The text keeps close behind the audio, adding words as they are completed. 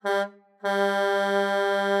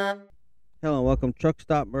welcome Truck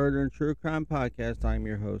Stop Murder and True Crime Podcast. I'm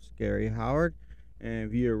your host, Gary Howard. And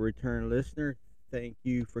if you're a return listener, thank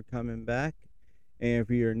you for coming back. And if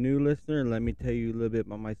you're a new listener, let me tell you a little bit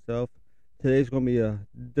about myself. Today's going to be a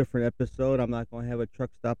different episode. I'm not going to have a truck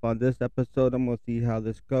stop on this episode. I'm going to see how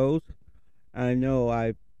this goes. I know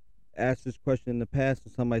I've asked this question in the past,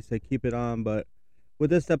 and somebody said keep it on, but with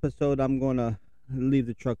this episode, I'm going to leave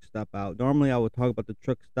the truck stop out. Normally, I would talk about the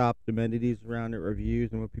truck stop, the amenities around it,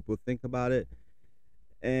 reviews, and what people think about it,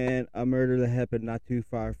 and a murder that happened not too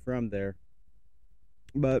far from there.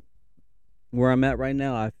 But where I'm at right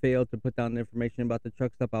now, I failed to put down the information about the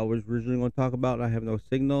truck stop I was originally going to talk about. I have no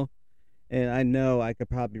signal, and I know I could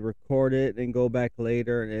probably record it and go back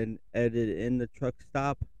later and edit in the truck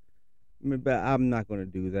stop. But I'm not going to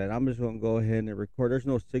do that. I'm just going to go ahead and record. There's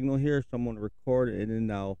no signal here, so I'm going to record it, and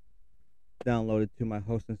then I'll download it to my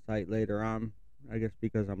hosting site later on. I guess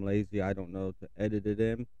because I'm lazy, I don't know to edit it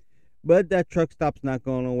in. But that truck stop's not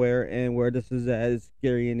going nowhere, and where this is at is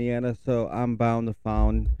Gary, Indiana, so I'm bound to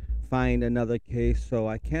find another case so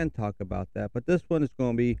I can talk about that. But this one is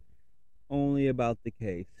going to be only about the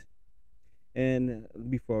case. And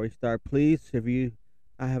before we start, please,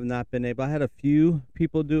 I have not been able, I had a few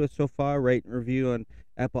people do it so far, rate and review on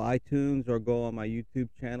Apple iTunes or go on my YouTube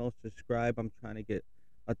channel, subscribe. I'm trying to get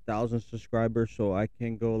 1,000 subscribers so I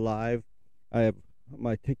can go live. I have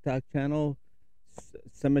my TikTok channel,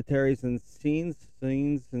 Cemeteries and Scenes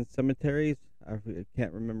and Cemeteries. I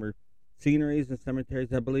can't remember. Sceneries and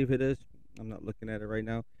Cemeteries, I believe it is. I'm not looking at it right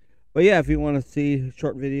now. But yeah, if you want to see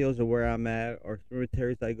short videos of where I'm at or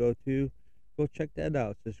cemeteries I go to, go check that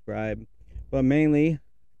out. Subscribe. But mainly,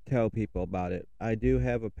 tell people about it. I do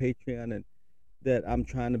have a Patreon and that I'm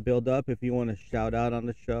trying to build up. If you want to shout out on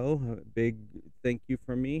the show, a big thank you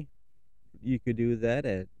from me, you could do that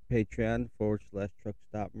at Patreon/Truck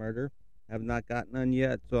Stop Murder. Have not gotten none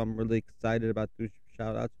yet, so I'm really excited about those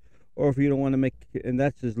shout outs. Or if you don't want to make, and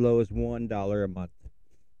that's as low as $1 a month.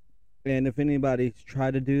 And if anybody's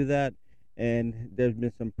tried to do that and there's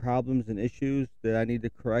been some problems and issues that I need to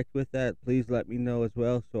correct with that, please let me know as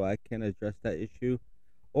well so I can address that issue.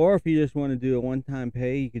 Or if you just want to do a one-time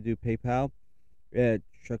pay, you could do PayPal at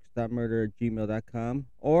truckstopmurder@gmail.com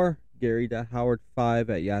or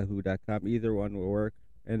gary.howard5@yahoo.com. Either one will work,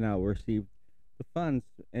 and I will receive the funds,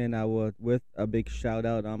 and I will, with a big shout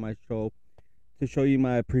out on my show to show you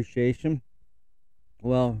my appreciation.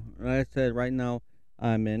 Well, like I said, right now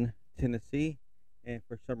I'm in Tennessee, and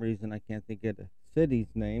for some reason I can't think of the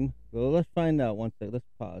city's name. So let's find out. One sec, let's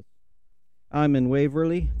pause. I'm in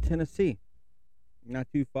Waverly, Tennessee, not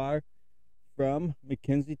too far from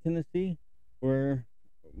McKenzie, Tennessee, where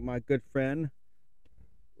my good friend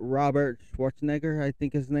Robert Schwarzenegger, I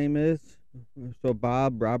think his name is. So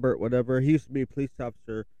Bob, Robert, whatever. He used to be a police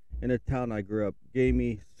officer in the town I grew up. Gave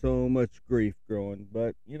me so much grief growing.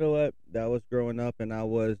 But you know what? That was growing up, and I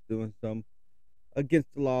was doing some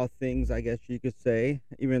against the law things, I guess you could say.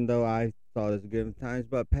 Even though I thought it was good times.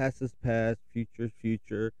 But past is past, future is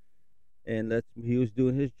future. And he was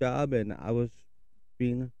doing his job, and I was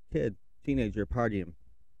being a kid, teenager, partying.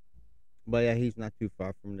 But yeah, he's not too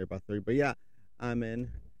far from there, about 30. But yeah, I'm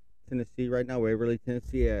in Tennessee right now, Waverly,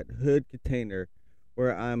 Tennessee, at Hood Container,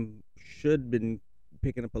 where should been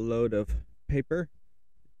picking up a load of paper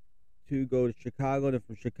to go to Chicago. And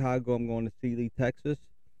from Chicago, I'm going to Sealy, Texas,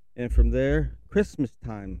 and from there, Christmas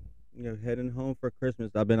time. Heading home for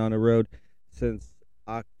Christmas. I've been on the road since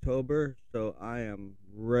October, so I am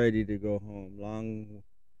ready to go home. Long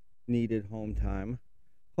needed home time.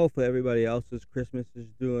 Hopefully everybody else's Christmas is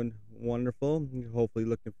doing wonderful. Hopefully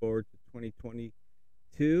looking forward to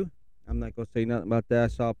 2022. I'm not going to say nothing about that. I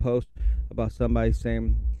saw a post about somebody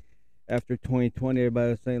saying after 2020, everybody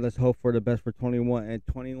was saying let's hope for the best for 21 and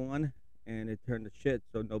 21, and it turned to shit.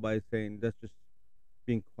 So nobody's saying that's just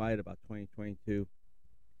being quiet about 2022.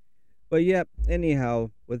 But yeah, anyhow,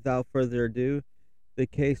 without further ado, the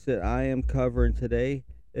case that I am covering today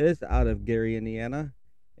is out of Gary, Indiana,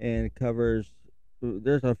 and it covers.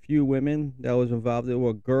 There's a few women that was involved. There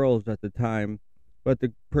were girls at the time, but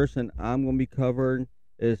the person I'm going to be covering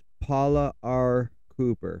is Paula R.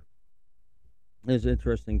 Cooper. It's an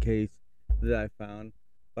interesting case that I found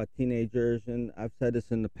about teenagers, and I've said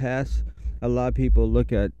this in the past. A lot of people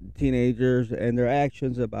look at teenagers and their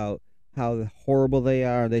actions about how horrible they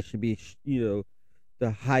are. They should be,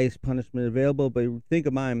 the highest punishment available. But keep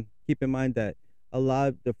in mind that a lot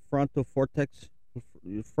of the frontal cortex,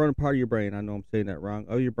 front part of your brain, I know I'm saying that wrong,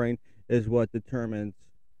 of your brain is what determines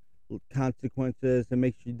consequences and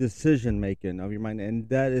makes you decision making of your mind, and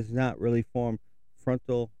that is not really formed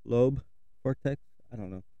frontal lobe cortex. I don't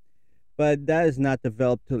know, but that is not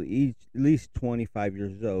developed till each at least 25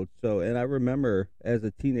 years old. So, and I remember as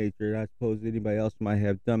a teenager, and I suppose anybody else might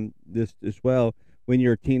have done this as well, when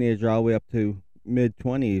you're a teenager all the way up to mid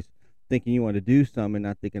 20s, thinking you want to do something, and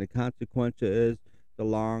not thinking the consequences, the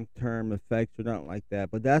long term effects, or nothing like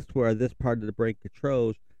that. But that's where this part of the brain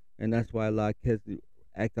controls, and that's why a lot of kids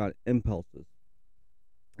act on impulses.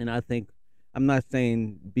 And I think, I'm not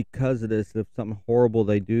saying because of this, if something horrible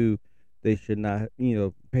they do, they should not,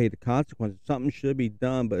 pay the consequences. Something should be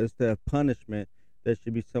done, but instead of punishment, there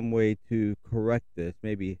should be some way to correct this,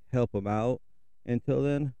 maybe help them out until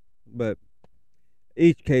then. But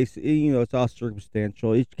each case, it's all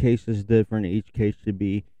circumstantial. Each case is different. Each case should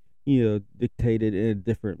be, dictated in a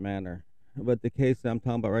different manner. But the case that I'm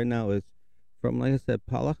talking about right now is from, like I said,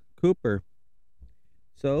 Paula Cooper.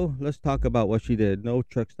 So let's talk about what she did. No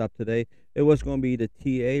truck stop today. It was going to be the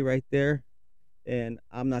TA right there, and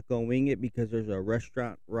I'm not going to wing it because there's a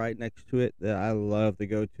restaurant right next to it that I love to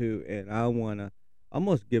go to, and I want to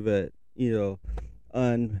almost give a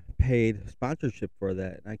unpaid sponsorship for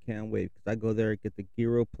that. And I can't wait because I go there and get the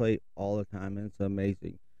gyro plate all the time, and it's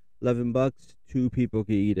amazing. $11, two people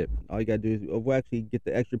can eat it. All you gotta do is we'll actually get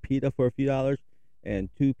the extra pita for a few dollars, and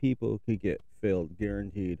two people could get filled,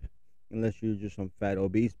 guaranteed. Unless you're just some fat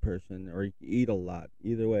obese person or you eat a lot.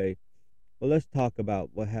 Either way. Well, let's talk about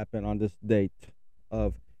what happened on this date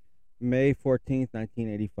of May 14th,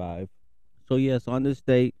 1985. So, yes, on this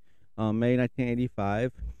date, May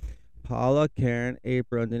 1985, Paula, Karen,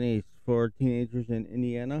 April, and Denise, four teenagers in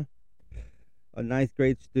Indiana, ninth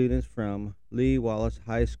grade students from Lee Wallace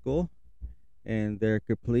High School, and their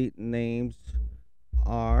complete names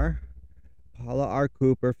are Paula R.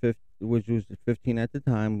 Cooper, which was 15 at the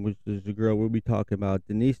time, which is the girl we'll be talking about.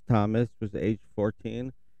 Denise Thomas was age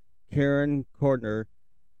 14. Karen Corder,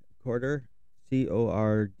 Corder,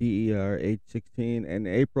 age 16, and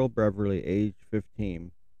April Beverly, age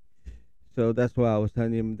 15. So that's why I was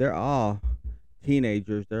telling you, they're all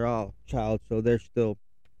teenagers. They're all child, so they're still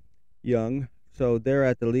young. So they're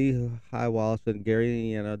at the Lee High Wallace in Gary,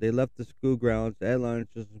 Indiana. They left the school grounds at lunch.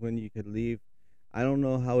 This is when you could leave. I don't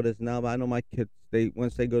know how it is now, but I know my kids, they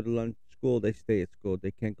once they go to lunch school, they stay at school.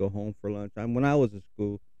 They can't go home for lunch. When I was in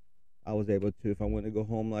school, I was able to, if I want to go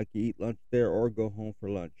home, like eat lunch there or go home for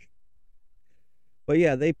lunch. But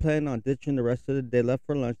yeah, they plan on ditching the rest of the day. Left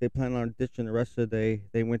for lunch. They plan on ditching the rest of the day.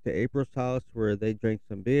 They went to April's house where they drank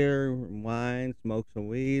some beer, wine, smoked some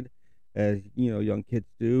weed, as young kids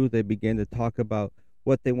do. They began to talk about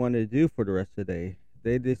what they wanted to do for the rest of the day.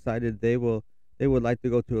 They decided they would like to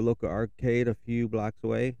go to a local arcade a few blocks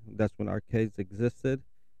away. That's when arcades existed,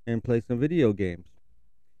 and play some video games.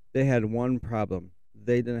 They had one problem.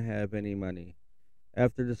 They didn't have any money.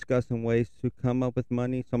 After discussing ways to come up with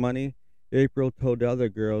some money, April told the other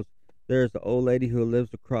girls, there's the old lady who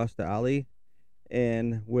lives across the alley,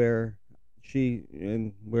 and where she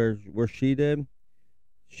did,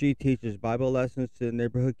 she teaches Bible lessons to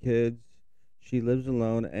neighborhood kids. She lives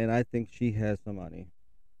alone, and I think she has some money.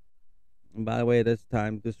 And by the way, at this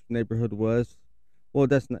time, this neighborhood was, well,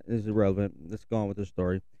 that's not is irrelevant. Let's go on with the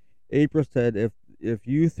story. April said, if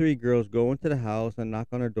you three girls go into the house and knock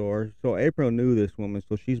on her door, so April knew this woman,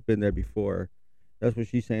 so she's been there before. That's what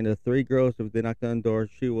she's saying. The three girls, if they knocked on the door,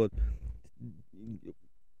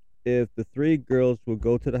 if the three girls would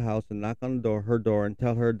go to the house and knock on her door, and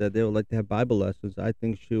tell her that they would like to have Bible lessons, I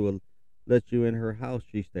think she will let you in her house,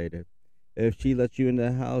 she stated. If she lets you in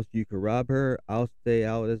the house, you could rob her. I'll stay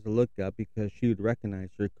out as a lookout because she would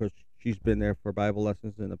recognize her because she's been there for Bible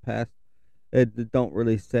lessons in the past. It don't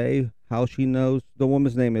really say how she knows. The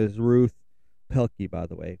woman's name is Ruth Pelke, by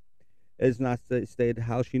the way. It's not stated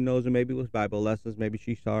how she knows, or maybe it was Bible lessons. Maybe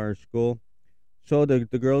she saw her in school. So the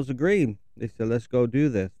girls agreed. They said, let's go do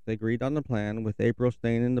this. They agreed on the plan, with April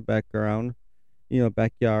staying in the background,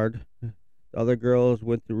 backyard. The other girls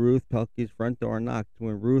went to Ruth Pelke's front door and knocked.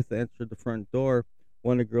 When Ruth answered the front door,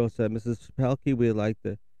 one of the girls said, Mrs. Pelke, we'd like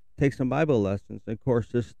to take some Bible lessons. And of course,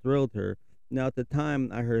 this thrilled her. Now, at the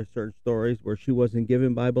time, I heard certain stories where she wasn't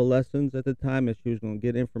giving Bible lessons at the time, and she was going to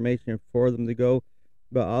get information for them to go,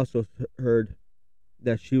 but I also heard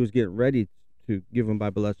that she was getting ready to give them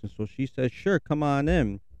Bible lessons. So she said, sure, come on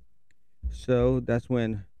in. So that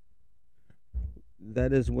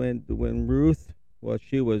is when Ruth, well,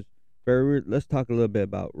 she was very, let's talk a little bit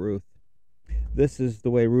about Ruth. This is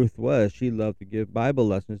the way Ruth was. She loved to give Bible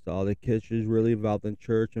lessons to all the kids. She was really involved in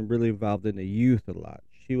church and really involved in the youth a lot.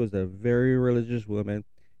 She was a very religious woman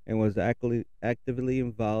and was actively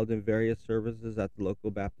involved in various services at the local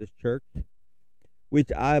Baptist church. Which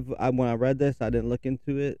when I read this, I didn't look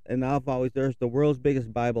into it, and there's the world's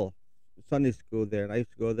biggest Bible Sunday school there, and I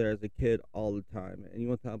used to go there as a kid all the time. And you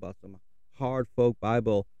want to talk about some hard folk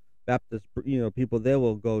Bible Baptist, people. They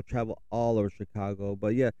will go travel all over Chicago.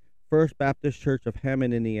 But yeah, First Baptist Church of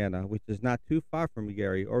Hammond, Indiana, which is not too far from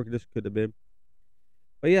Gary, or this could have been.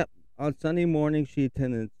 But yeah, on Sunday morning, she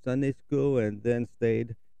attended Sunday school and then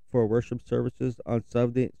stayed for worship services. On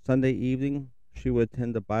Sunday evening, she would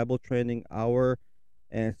attend the Bible training hour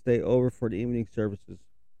and stay over for the evening services.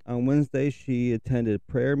 On Wednesday, she attended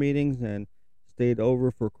prayer meetings and stayed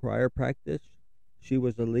over for choir practice. She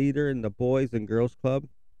was a leader in the Boys and Girls Club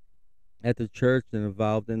at the church and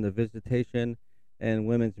involved in the visitation and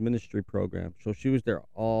women's ministry program. So she was there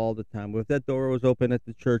all the time. If that door was open at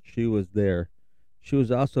the church, she was there. She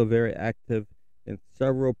was also very active in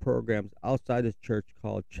several programs outside the church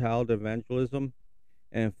called Child Evangelism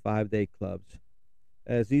and 5-day clubs.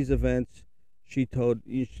 As these events, she told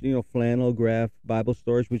flannel graph Bible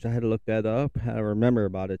stories, which I had to look that up. I remember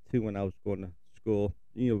about it too when I was going to school,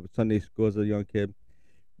 Sunday school as a young kid.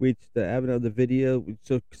 Which the advent of the video.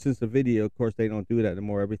 So since the video, of course, they don't do that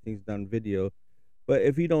anymore. Everything's done video. But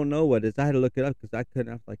if you don't know what it is, I had to look it up because I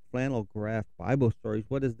couldn't. I was like, flannel graph Bible stories.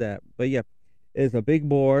 What is that? But yeah, it's a big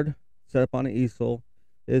board set up on an easel.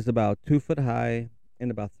 It's about 2 foot high and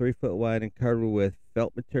about 3 foot wide and covered with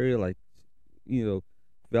felt material like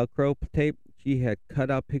Velcro tape. She had cut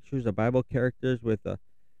out pictures of Bible characters with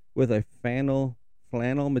a flannel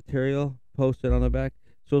material posted on the back.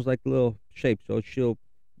 So it's like little shapes. So she'll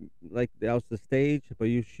like that was the stage, but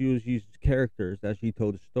she was used characters as she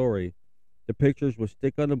told a story. The pictures would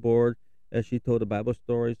stick on the board as she told the Bible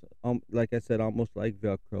stories. Like I said, almost like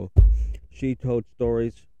Velcro. She told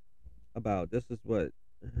stories about this is what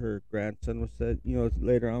her grandson was said.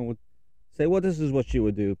 Later on would say, well, this is what she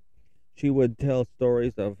would do. She would tell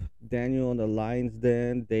stories of Daniel in the lion's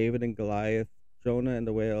den, David and Goliath, Jonah and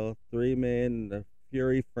the whale, 3 men in the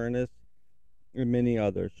fury furnace, and many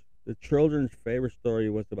others. The children's favorite story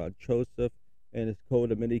was about Joseph and his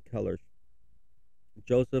coat of many colors.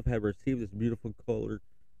 Joseph had received this beautiful colored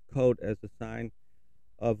coat as a sign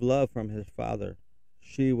of love from his father.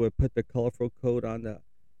 She would put the colorful coat on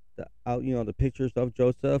the pictures of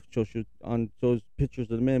Joseph. So she on those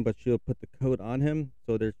pictures of the men, but she'll put the coat on him.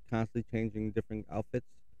 So they're constantly changing different outfits.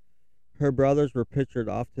 Her brothers were pictured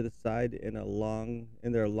off to the side in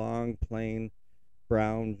their long plain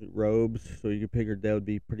brown robes, so you figured they would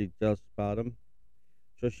be pretty jealous about them.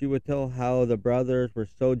 So she would tell how the brothers were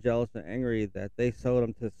so jealous and angry that they sold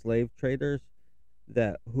them to slave traders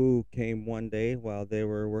who came one day while they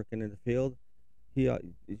were working in the field.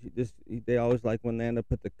 They always like when Nana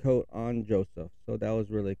put the coat on Joseph, so that was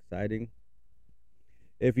really exciting.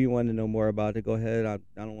 If you want to know more about it, go ahead. I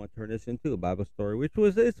don't want to turn this into a Bible story,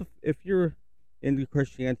 if you're into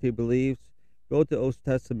Christianity beliefs, go to Old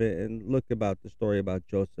Testament and look about the story about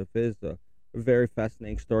Joseph. It is a very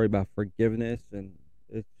fascinating story about forgiveness, and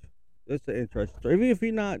it's an interesting story. Even if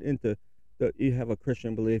you're not you have a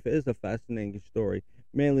Christian belief, it is a fascinating story,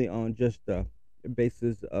 mainly on just the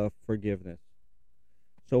basis of forgiveness.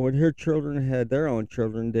 So when her children had their own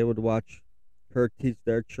children, they would watch her teach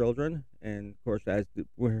their children, and of course,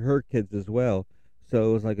 with her kids as well. So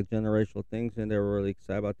it was like a generational thing, and they were really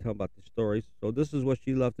excited about telling about the stories. So this is what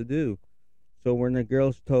she loved to do. So when the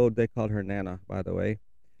girls they called her Nana, by the way,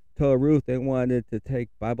 told Ruth they wanted to take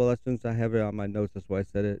Bible lessons. I have it on my notes, that's why I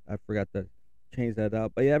said it. I forgot to change that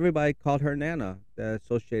up. But yeah, everybody called her Nana that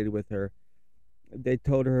associated with her. They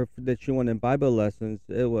told her that she wanted Bible lessons.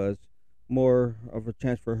 It was more of a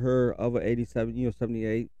chance for her of 87,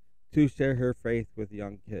 78, to share her faith with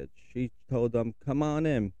young kids. She told them, come on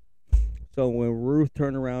in. So when Ruth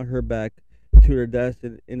turned around her back to her desk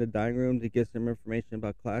in the dining room to get some information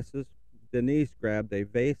about classes, Denise grabbed a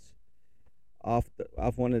vase off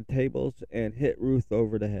one of the tables and hit Ruth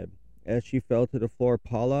over the head. As she fell to the floor,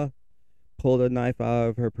 Paula pulled a knife out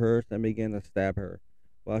of her purse and began to stab her.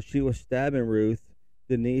 While she was stabbing Ruth,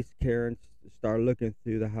 Denise, Karen started looking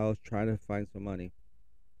through the house trying to find some money.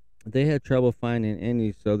 They had trouble finding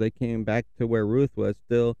any, so they came back to where Ruth was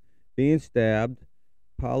still being stabbed.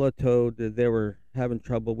 Paula told that they were having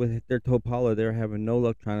trouble with it. They told Paula they were having no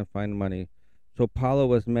luck trying to find money. So Paula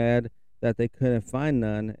was mad that they couldn't find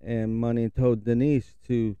none, and Money told Denise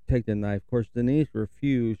to take the knife. Of course, Denise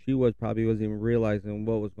refused. She probably wasn't even realizing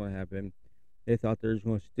what was going to happen. They thought they were just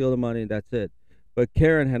going to steal the money, and that's it. But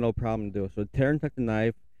Karen had no problem doing it. So Karen took the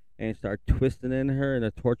knife and started twisting in her in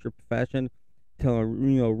a torture fashion, telling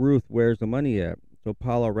Ruth where's the money at. So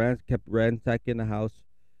Paula kept ransacking the house.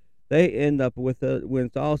 They end up with when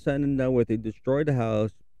it's all said and done with, they destroyed the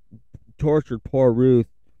house, tortured poor Ruth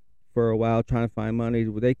for a while trying to find money.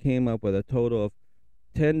 They came up with a total of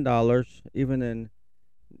 $10. Even in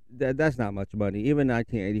that's not much money. Even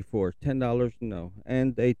 1984, $10, no.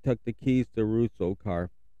 And they took the keys to Ruth's old car.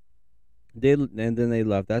 And then they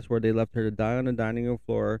left. That's where they left her to die on the dining room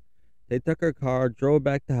floor. They took her car, drove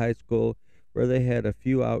back to high school, where they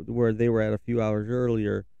were at a few hours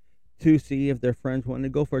earlier, to see if their friends wanted to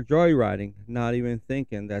go for joyriding, not even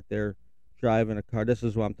thinking that they're driving a car. This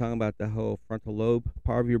is what I'm talking about, the whole frontal lobe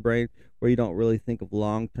part of your brain, where you don't really think of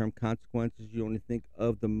long term consequences. You only think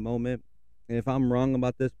of the moment. And if I'm wrong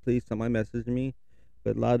about this, please somebody message me.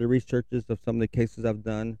 But a lot of the researches of some of the cases I've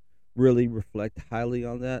done really reflect highly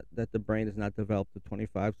on that the brain is not developed to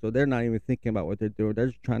 25. So they're not even thinking about what they're doing. They're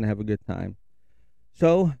just trying to have a good time.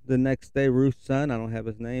 So the next day, Ruth's son, I don't have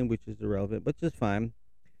his name, which is irrelevant, but just fine.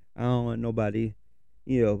 I don't want nobody,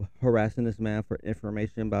 harassing this man for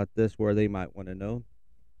information about this where they might want to know.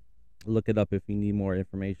 Look it up if you need more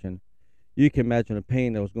information. You can imagine the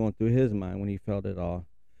pain that was going through his mind when he felt it all.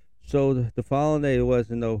 So the following day, it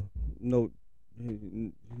wasn't no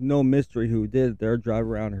no mystery who did it. They're driving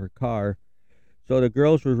around in her car. So the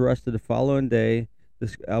girls were arrested the following day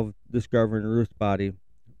of discovering Ruth's body.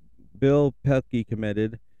 Bill Pelke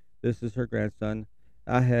committed. This is her grandson.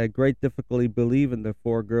 I had great difficulty believing the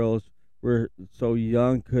four girls were so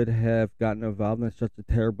young could have gotten involved in such a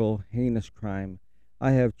terrible, heinous crime.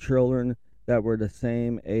 I have children that were the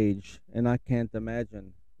same age, and I can't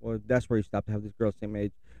imagine. Well, that's where you stop to have these girls the same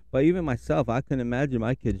age. But even myself, I couldn't imagine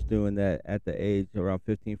my kids doing that at the age around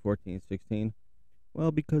 15, 14, 16.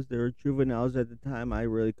 Well, because they were juveniles at the time, I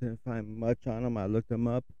really couldn't find much on them. I looked them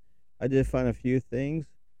up. I did find a few things.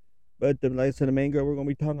 But like I said, the main girl we're going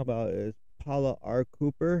to be talking about is Paula R.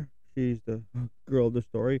 Cooper. She's the girl of the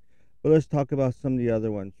story. But let's talk about some of the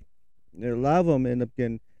other ones. A lot of them end up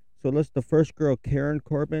getting. So the first girl, Karen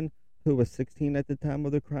Corbin, who was 16 at the time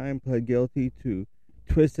of the crime, pled guilty to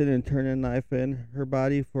twisting and turning a knife in her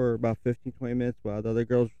body for about 15, 20 minutes while the other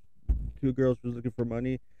two girls, was looking for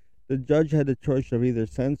money. The judge had the choice of either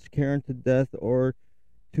sentence Karen to death or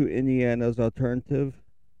to Indiana's alternative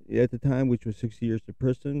at the time, which was 60 years in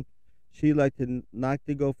prison. She elected not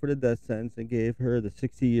to go for the death sentence and gave her the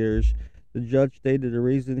 60 years. The judge stated the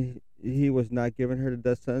reason he was not giving her the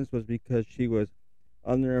death sentence was because she was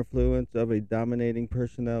under influence of a dominating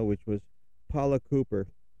personnel, which was Paula Cooper.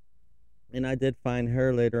 And I did find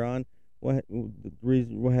her later on. What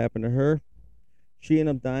happened to her? She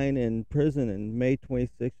ended up dying in prison in May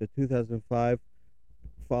 26th of 2005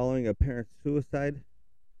 following a parent's suicide.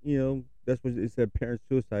 That's what it said, parent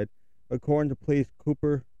suicide. According to police,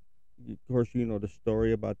 Cooper, of course, you know the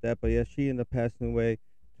story about that, but yeah, she ended up passing away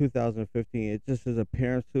 2015. It just is a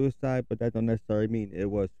parent suicide, but that don't necessarily mean it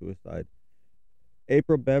was suicide.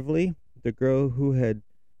 April Beverly, the girl who had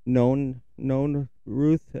known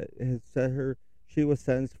Ruth, had said she was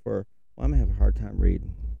sentenced for. Well, I'm having a hard time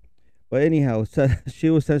reading. But anyhow, she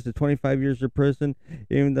was sentenced to 25 years in prison,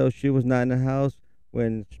 even though she was not in the house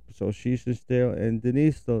so she should stay. And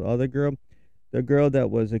Denise, the other girl, the girl that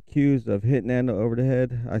was accused of hitting Nana over the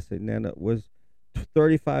head, I say Nana, was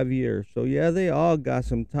 35 years. So yeah, they all got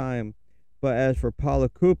some time. But as for Paula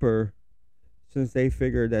Cooper, since they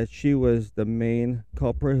figured that she was the main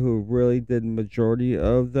culprit who really did the majority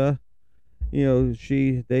of the,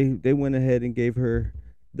 they went ahead and gave her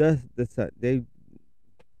the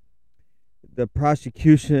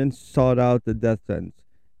prosecution sought out the death sentence,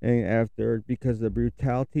 and because of the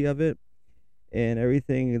brutality of it and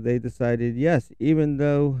everything, they decided yes, even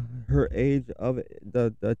though her age of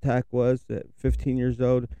the attack was at 15 years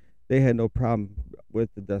old, they had no problem with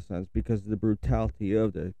the death sentence because of the brutality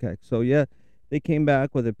of the attack. So yeah, they came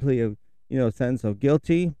back with a plea of sentence of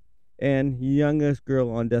guilty and youngest girl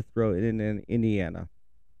on death row in Indiana.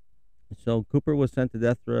 So Cooper was sent to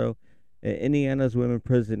death row at Indiana's Women's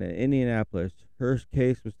Prison in Indianapolis. Her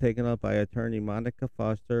case was taken up by attorney Monica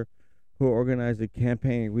Foster, who organized a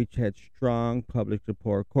campaign which had strong public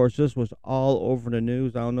support. Of course, this was all over the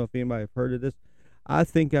news. I don't know if anybody have heard of this. I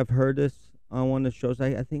think I've heard this on one of the shows.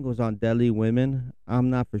 I think it was on Deadly Women. I'm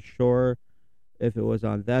not for sure if it was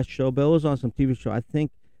on that show, but it was on some TV show. I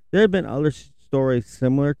think there have been other stories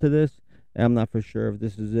similar to this, and I'm not for sure if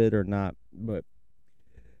this is it or not. But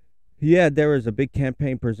yeah, there was a big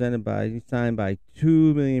campaign signed by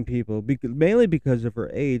 2 million people, mainly because of her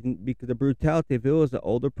age and because of the brutality. If it was an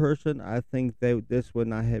older person, I think this would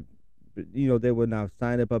not have, they would not have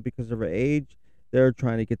signed it. But because of her age, they're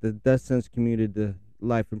trying to get the death sentence commuted to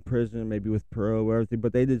life in prison, maybe with parole or everything.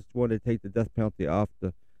 But they just wanted to take the death penalty off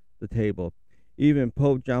the table. Even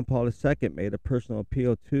Pope John Paul II made a personal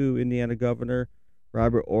appeal to Indiana Governor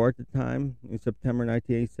Robert Orr at the time in September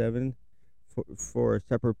 1987 for a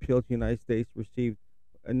separate appeal to the United States, received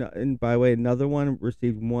and by the way, another one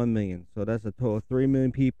received 1 million. So that's a total of 3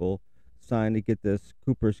 million people signed to get this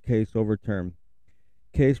Cooper's case overturned.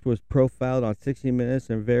 Case was profiled on 60 Minutes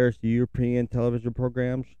and various European television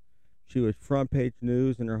programs. She was front page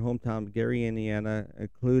news in her hometown of Gary, Indiana,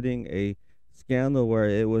 including a scandal where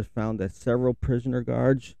it was found that several prisoner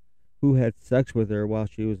guards who had sex with her while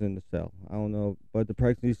she was in the cell. I don't know, but the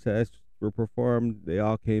pregnancy tests were performed. They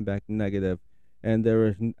all came back negative, and there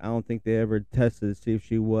was I don't think they ever tested to see if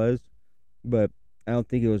she was, but I don't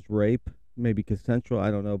think it was rape, maybe consensual.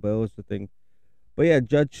 I don't know, but it was the thing. But yeah,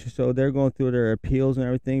 Judge. So they're going through their appeals and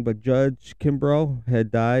everything. But Judge Kimbrough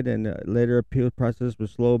had died, and later appeal process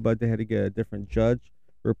was slow. But they had to get a different judge.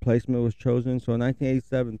 Replacement was chosen. So in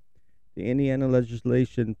 1987, the Indiana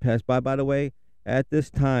legislation passed. By the way, at this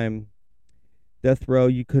time, death row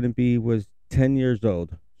you couldn't be was 10 years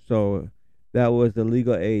old. So that was the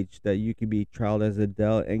legal age that you could be tried as an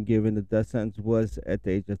adult and given the death sentence was at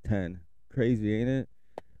the age of 10. Crazy, ain't it?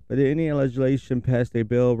 But the Indiana legislation passed a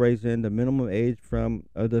bill raising the minimum age from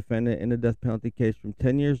a defendant in a death penalty case from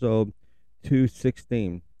 10 years old to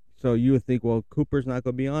 16. So you would think, well, Cooper's not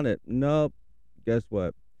going to be on it. Nope. Guess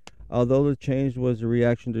what? Although the change was a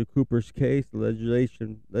reaction to Cooper's case,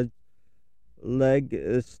 the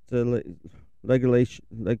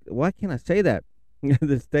why can't I say that?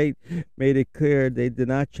 The state made it clear they did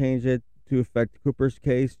not change it to affect Cooper's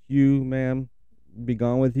case. You, ma'am, be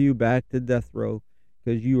gone with you back to death row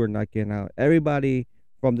because you are not getting out. Everybody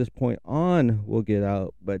from this point on will get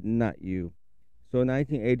out, but not you. So in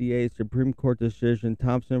 1988, Supreme Court decision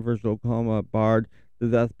Thompson versus Oklahoma barred the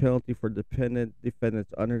death penalty for dependent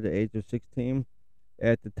defendants under the age of 16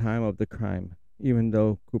 at the time of the crime, even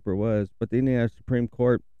though Cooper was. But the Indiana Supreme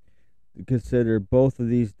Court considered both of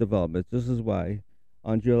these developments. This is why.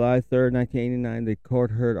 On July 3rd, 1989, the court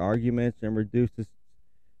heard arguments and reduced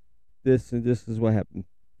and this is what happened.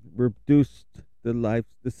 Reduced the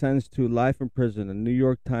sentence to life in prison. A New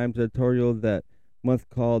York Times editorial that month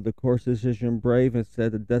called the court's decision brave and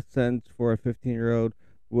said the death sentence for a 15-year-old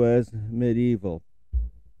was medieval.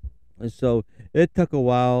 And so it took a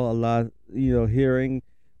while, a lot, hearing,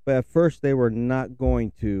 but at first they were not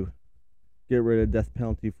going to get rid of death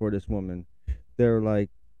penalty for this woman. They're like,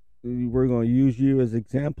 we're going to use you as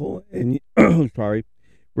example, and sorry,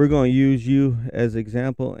 we're going to use you as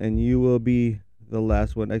example, and you will be the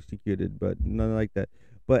last one executed. But none like that.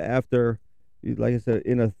 But after, like I said,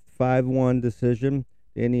 in a 5-1 decision,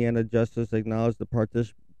 the Indiana justice acknowledged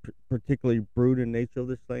the particularly brutal nature of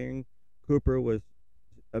the slaying. Cooper was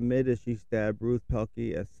admitted she stabbed Ruth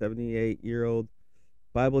Pelke, a 78-year-old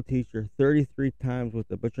Bible teacher, 33 times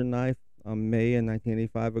with a butcher knife on May in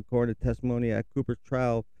 1985. According to testimony at Cooper's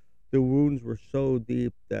trial, the wounds were so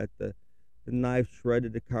deep that the knife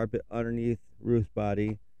shredded the carpet underneath Ruth's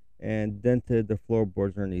body and dented the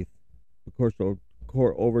floorboards underneath. Of course, the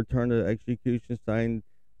court overturned the execution, signed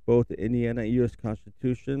both the Indiana and U.S.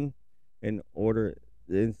 Constitution in order.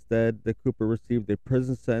 Instead, the Cooper received a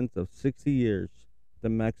prison sentence of 60 years, the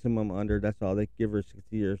maximum under. That's all they give her,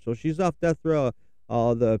 60 years. So she's off death row.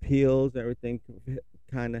 All the appeals, everything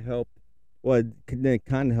kind of helped. Well, it didn't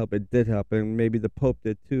kind of help. It did help, and maybe the Pope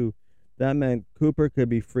did too. That meant Cooper could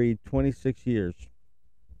be freed 26 years.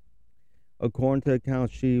 According to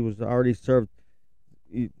accounts, she was already served.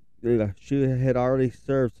 She had already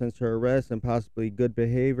served since her arrest and possibly good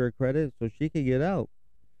behavior credit, so she could get out.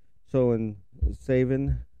 So in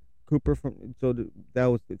saving Cooper from, that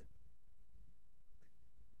was.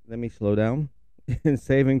 Let me slow down. In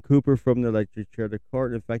saving Cooper from the electric chair, the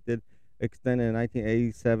court extended in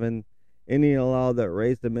 1987 any law that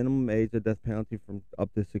raised the minimum age of death penalty from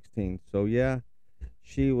up to 16. So yeah,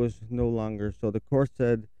 she was no longer. So the court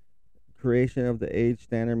said creation of the age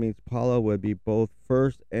standard means Paula would be both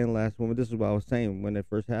first and last woman. This is what I was saying when it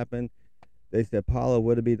first happened. They said Paula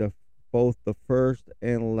would be both the first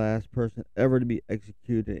and last person ever to be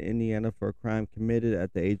executed in Indiana for a crime committed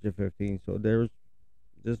at the age of 15. So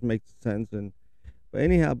just makes sense.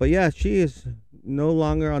 But yeah, she is no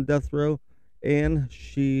longer on death row, and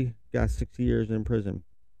she got 60 years in prison.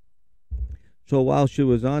 So while she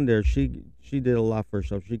was on there, she did a lot for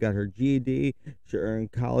herself. She got her GED. She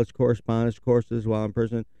earned college correspondence courses while in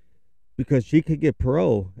prison because she could get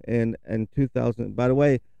parole. And in 2000, by the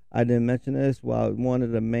way, I didn't mention this. Well, one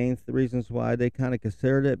of the main reasons why they kind of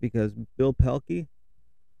considered it because Bill Pelke,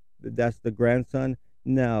 that's the grandson.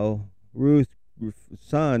 Now Ruth's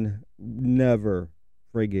son never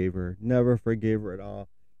forgave her at all.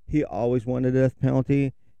 He always wanted a death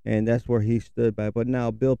penalty, and that's where he stood by. But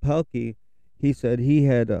now Bill Pelke, he said he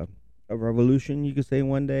had a revolution, you could say,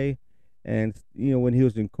 one day. And, when he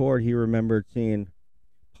was in court, he remembered seeing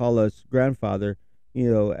Paula's grandfather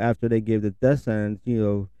after they gave the death sentence,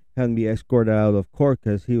 having to be escorted out of court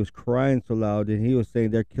because he was crying so loud and he was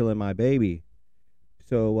saying they're killing my baby.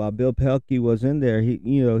 So while Bill Pelke was in there, he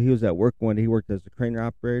was at work one day. He worked as a crane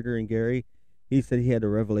operator in Gary. He said he had a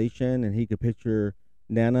revelation and he could picture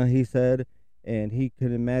Nana. He said, and he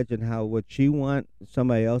could imagine how would she want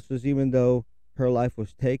somebody else's, even though her life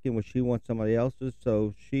was taken, would she want somebody else's?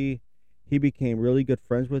 So he became really good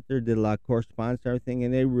friends with her, did a lot of correspondence and everything,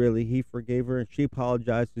 and he forgave her, and she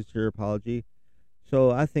apologized, sincere apology.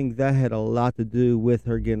 So I think that had a lot to do with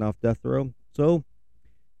her getting off death row. So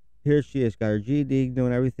here she is, got her GED,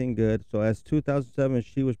 doing everything good. So as 2007,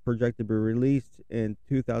 she was projected to be released in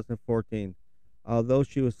 2014. Although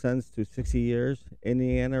she was sentenced to 60 years,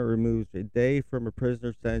 Indiana removes a day from a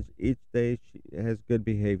prisoner's sentence each day she has good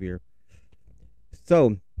behavior.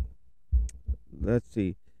 So let's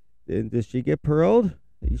see. Did she get paroled?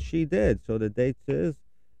 She did. So the date is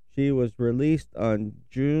she was released on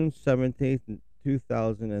June 17th,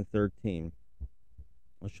 2013.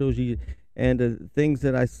 It shows you, and the things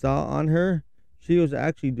that I saw on her, she was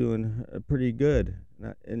actually doing pretty good.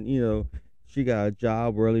 And she got a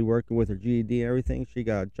job, really working with her GED and everything. She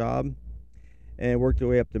got a job and worked her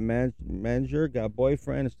way up to manager, got a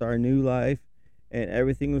boyfriend, and started a new life, and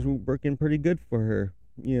everything was working pretty good for her.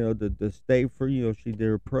 The state for she did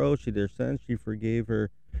her pro, she did her sentence, she forgave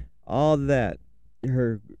her, all that.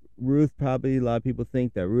 Her Ruth, probably a lot of people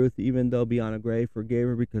think that Ruth, even though beyond a grave, forgave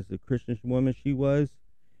her because the Christian woman she was,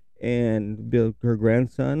 and Bill, her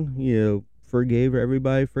grandson, forgave her.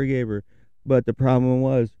 Everybody forgave her, but the problem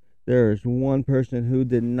was there is one person who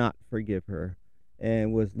did not forgive her,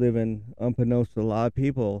 and was living unbeknownst to a lot of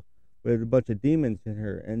people with a bunch of demons in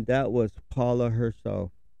her, and that was Paula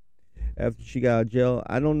herself. After she got out of jail,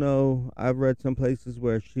 I don't know. I've read some places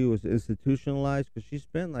where she was institutionalized because she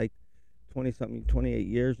spent like 20 something, 28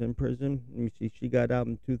 years in prison. Let me see. She got out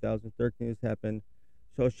in 2013. This happened.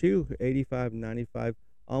 So she was 85, 95,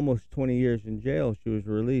 almost 20 years in jail. She was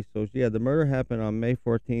released. So yeah, the murder happened on May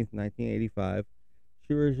 14th, 1985.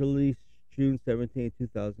 She was released June 17th,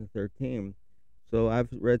 2013. So I've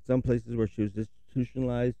read some places where she was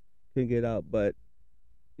institutionalized, couldn't get out, but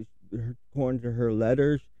according to her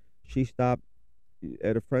letters, she stopped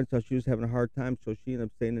at a friend's house. She was having a hard time, so she ended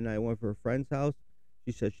up staying the night at one of her friend's house.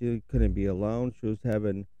 She said she couldn't be alone. She was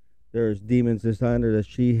having there's demons inside her that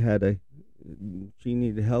she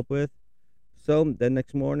needed help with. So the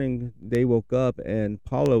next morning they woke up and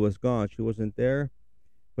Paula was gone. She wasn't there,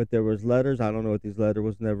 but there was letters. I don't know what these letters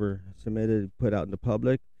was never submitted, put out in the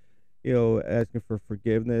public. Asking for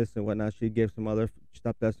forgiveness and whatnot. She gave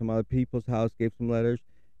stopped at some other people's house, gave some letters,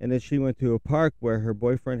 and then she went to a park where her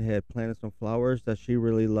boyfriend had planted some flowers that she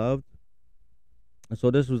really loved. So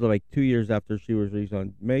this was like 2 years after she was released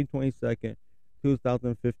on May 22nd,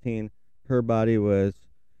 2015. Her body was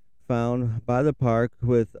found by the park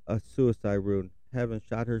with a suicide wound, having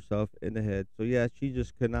shot herself in the head. So yeah, she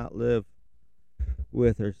just could not live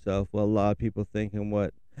with herself. Well, a lot of people think, and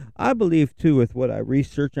what I believe too, with what I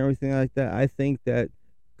research and everything like that, I think that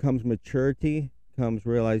comes maturity, comes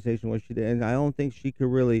realization what she did, and I don't think she could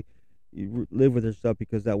really live with herself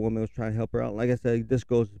because that woman was trying to help her out. Like I said, this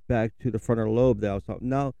goes back to the frontal lobe that I was talking.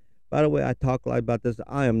 Now, by the way, I talk a lot about this.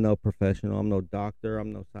 I am no professional. I'm no doctor.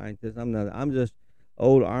 I'm no scientist. I'm just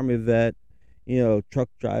old army vet, truck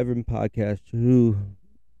driving podcast who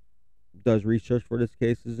does research for these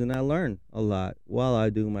cases, and I learn a lot while I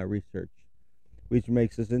do my research, which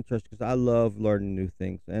makes this interesting because I love learning new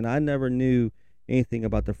things. And I never knew anything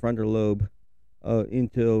about the frontal lobe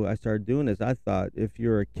until I started doing this. I thought if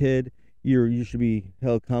you're a kid, you should be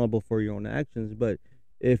held accountable for your own actions. But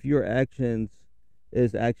if your actions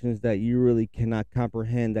is actions that you really cannot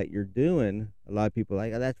comprehend that you're doing, a lot of people are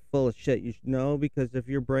like, oh, that's full of shit. You should know, because if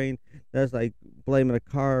your brain, that's like blaming a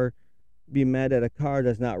car, be mad at a car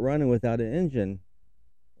that's not running without an engine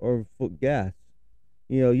or gas.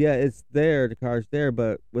 Yeah, it's there, the car's there,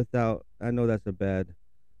 but without, I know that's a bad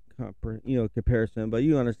comparison, but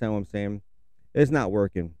you understand what I'm saying. It's not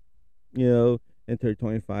working, until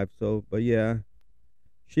 25. So, but yeah,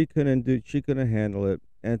 she couldn't handle it.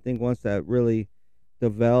 And I think once that really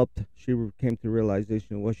developed, she came to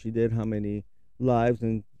realization of what she did, how many lives,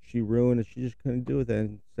 and she ruined it. She just couldn't do it,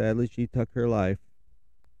 and sadly, she took her life.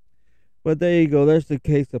 But there you go. There's the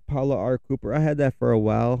case of Paula R. Cooper. I had that for a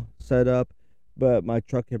while set up, but my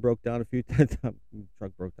truck had broke down a few times.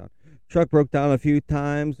 Truck broke down a few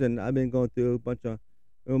times, and I've been going through a bunch of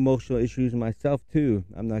emotional issues myself too.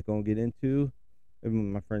 I'm not going to get into.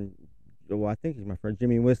 My friend, well, I think he's my friend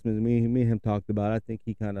Jimmy Wisman. Me and him talked about it. I think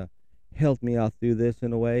he kind of helped me out through this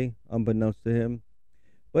in a way, unbeknownst to him.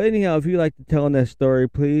 But anyhow, if you like to tell that story,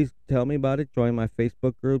 please tell me about it. Join my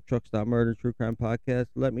Facebook group, Truck Stop Murder True Crime Podcast.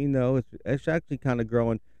 Let me know. It's actually kind of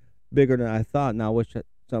growing bigger than I thought. And I wish that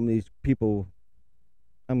some of these people,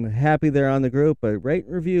 I'm happy they're on the group, but rate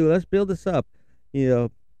and review. Let's build this up. You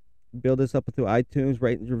know, build this up through iTunes,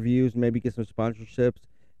 rate and reviews, maybe get some sponsorships.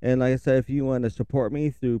 And like I said, if you want to support me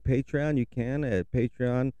through Patreon, you can at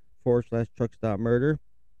Patreon /Truck Stop Murder,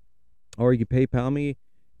 or you can PayPal me.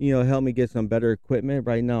 Help me get some better equipment.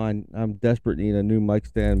 Right now, I'm desperate need a new mic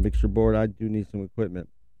stand, mixer board. I do need some equipment,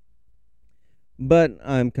 but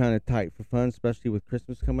I'm kind of tight for funds, especially with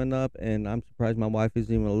Christmas coming up. And I'm surprised my wife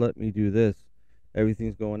isn't even gonna let me do this.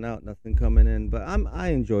 Everything's going out, nothing coming in. But I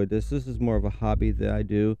enjoyed this. This is more of a hobby that I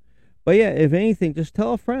do. But yeah, if anything, just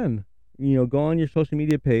tell a friend. Go on your social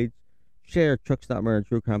media page, share Truck Stop Murder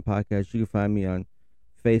True Crime Podcast. You can find me on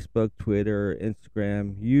Facebook, Twitter,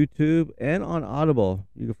 Instagram, YouTube, and on Audible.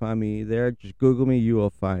 You can find me there. Just Google me, you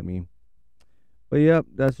will find me. But yep,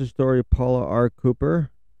 that's the story of Paula R.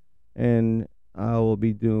 Cooper. And I will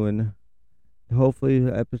be doing hopefully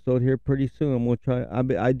an episode here pretty soon. We'll try.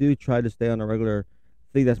 I do try to stay on a regular. I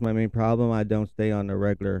think that's my main problem. I don't stay on a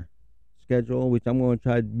regular schedule, which I'm going to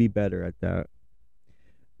try to be better at that.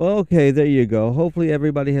 Well, okay, there you go. Hopefully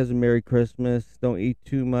everybody has a Merry Christmas. Don't eat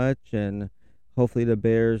too much, and hopefully the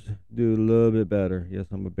Bears do a little bit better. Yes,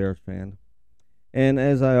 I'm a Bears fan. And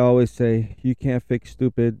as I always say, you can't fix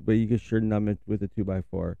stupid, but you can sure numb it with a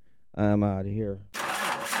 2x4. I'm out of here.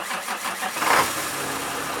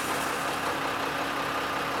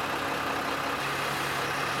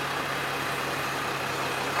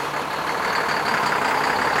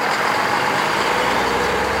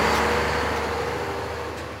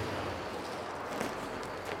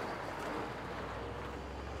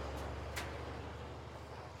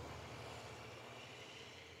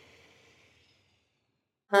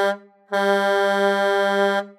 Huh?